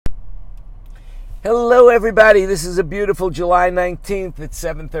Hello, everybody. This is a beautiful July 19th. It's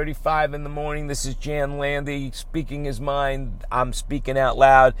 7:35 in the morning. This is Jan Landy speaking his mind. I'm speaking out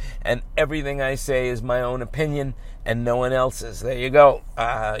loud, and everything I say is my own opinion and no one else's. There you go.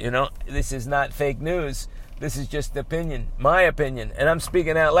 This is not fake news. This is just opinion, my opinion, and I'm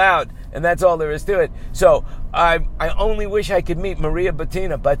speaking out loud, and that's all there is to it. So I only wish I could meet Maria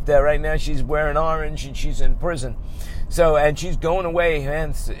Butina, but right now she's wearing orange and she's in prison. So, and she's going away,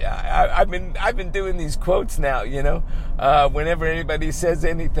 man. I've been doing these quotes now, whenever anybody says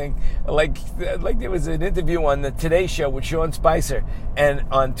anything. Like there was an interview on the Today Show with Sean Spicer and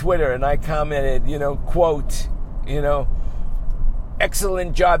on Twitter, and I commented, quote,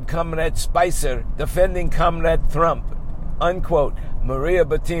 excellent job, Comrade Spicer, defending Comrade Trump, unquote. Maria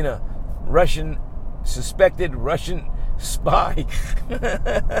Butina, suspected Russian spy.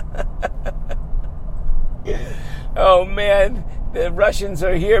 Oh, man, the Russians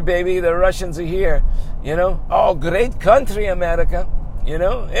are here, baby. The Russians are here, Oh, great country, America.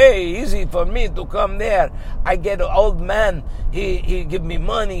 Hey, easy for me to come there. I get an old man. He give me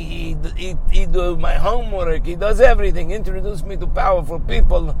money. He do my homework. He does everything. Introduce me to powerful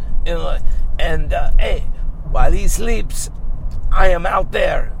people. And hey, while he sleeps, I am out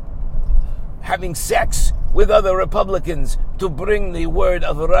there having sex with other Republicans to bring the word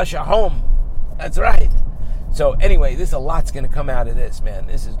of Russia home. That's right. So anyway, there's a lot's going to come out of this, man.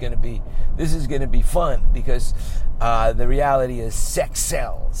 This is going to be fun because the reality is sex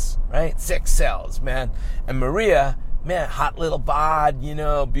sells, right? Sex sells, man. And Maria, man, hot little bod,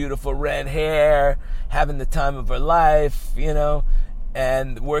 beautiful red hair, having the time of her life,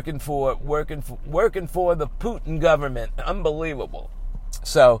 and working for the Putin government. Unbelievable.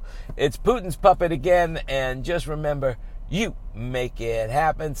 So it's Putin's puppet again, and just remember, you make it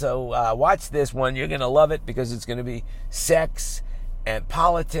happen. So watch this one. You're going to love it because it's going to be sex and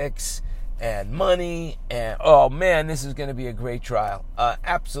politics and money. And, oh, man, this is going to be a great trial.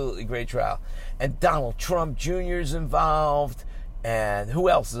 Absolutely great trial. And Donald Trump Jr. is involved. And who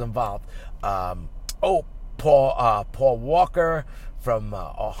else is involved? Paul Walker from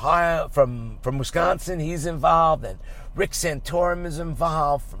Ohio, from Wisconsin. He's involved. And Rick Santorum is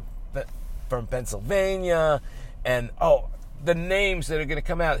involved from Pennsylvania. And, the names that are going to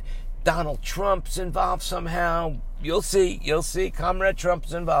come out. Donald Trump's involved somehow. You'll see. Comrade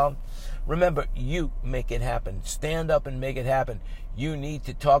Trump's involved. Remember, you make it happen. Stand up and make it happen. You need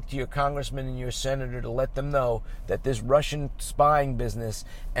to talk to your congressman and your senator to let them know that this Russian spying business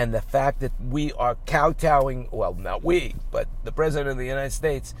and the fact that we are kowtowing, well, not we, but the President of the United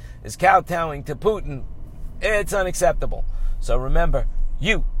States is kowtowing to Putin, it's unacceptable. So remember,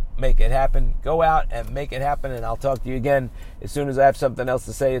 you make it happen. Go out and make it happen, and I'll talk to you again as soon as I have something else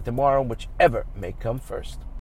to say tomorrow, whichever may come first.